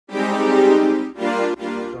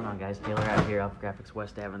guys, Taylor out here, AlphaGraphics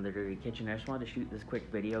West Ave in the Dirty Kitchen. I just wanted to shoot this quick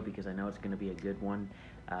video because I know it's going to be a good one.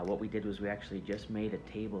 What we did was we actually just made a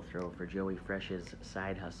table throw for Joey Fresh's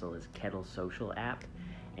side hustle, his Kettle social app.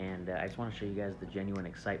 And I just want to show you guys the genuine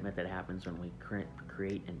excitement that happens when we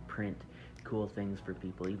create and print cool things for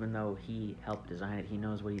people. Even though he helped design it, he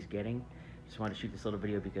knows what he's getting. Just wanted to shoot this little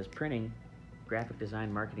video because printing, graphic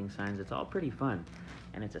design, marketing signs, it's all pretty fun.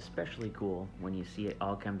 And it's especially cool when you see it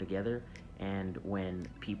all come together and when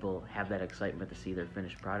people have that excitement to see their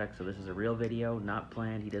finished product. So this is a real video, not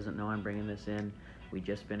planned. He doesn't know I'm bringing this in. We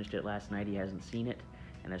just finished it last night. He hasn't seen it.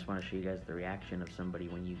 And I just want to show you guys the reaction of somebody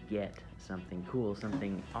when you get something cool,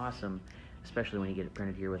 something awesome, especially when you get it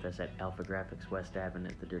printed here with us at AlphaGraphics West Ave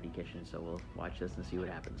at the Dirty Kitchen. So we'll watch this and see what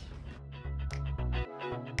happens.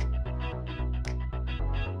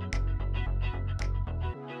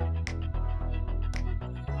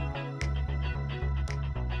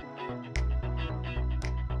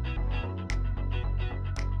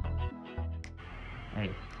 Hey.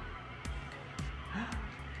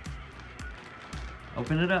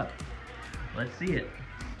 Open it up. Let's see it.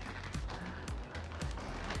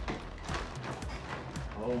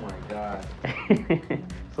 Oh my god.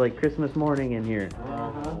 It's like Christmas morning in here.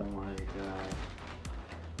 Oh my god.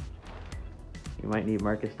 You might need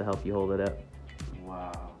Marcus to help you hold it up.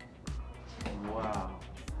 Wow. Wow.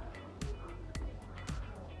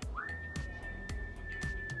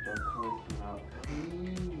 Those toys came out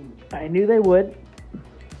clean. I knew they would.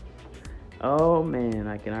 Oh man,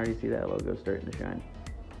 I can already see that logo starting to shine.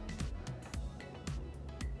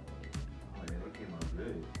 Oh yeah, they came out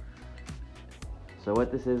good. So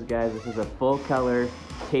what this is, guys, this is a full color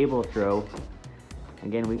table throw.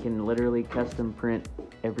 Again, we can literally custom print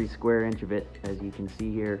every square inch of it, as you can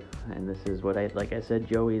see here. And this is what like I said,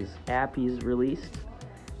 Joey's app he's released,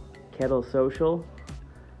 Kettle Social.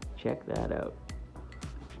 Check that out.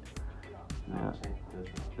 Now,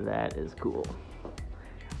 that is cool.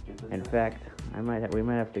 In fact, we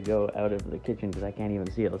might have to go out of the kitchen because I can't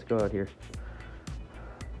even see it. Let's go out here.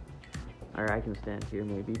 Or I can stand here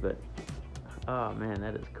maybe, but oh man,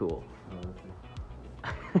 that is cool.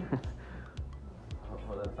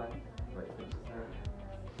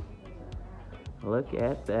 Look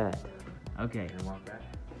at that. Okay.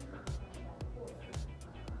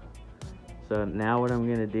 So now what I'm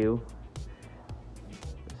gonna do.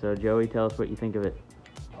 So Joey, tell us what you think of it.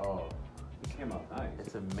 Oh, it came out nice.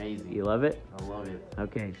 It's amazing. You love it? I love it.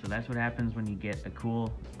 Okay, so that's what happens when you get a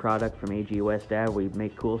cool product from AG West Ave. We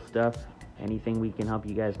make cool stuff. Anything we can help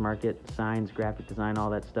you guys market, signs, graphic design, all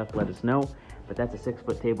that stuff, let us know. But that's a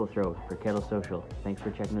 6-foot table throw for Kettle Social. Thanks for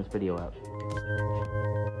checking this video out.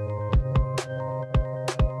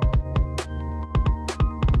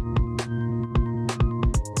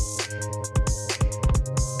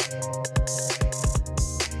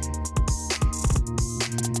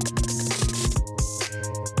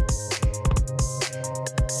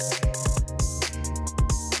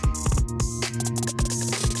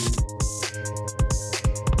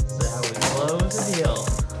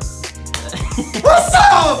 What's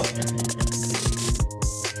up?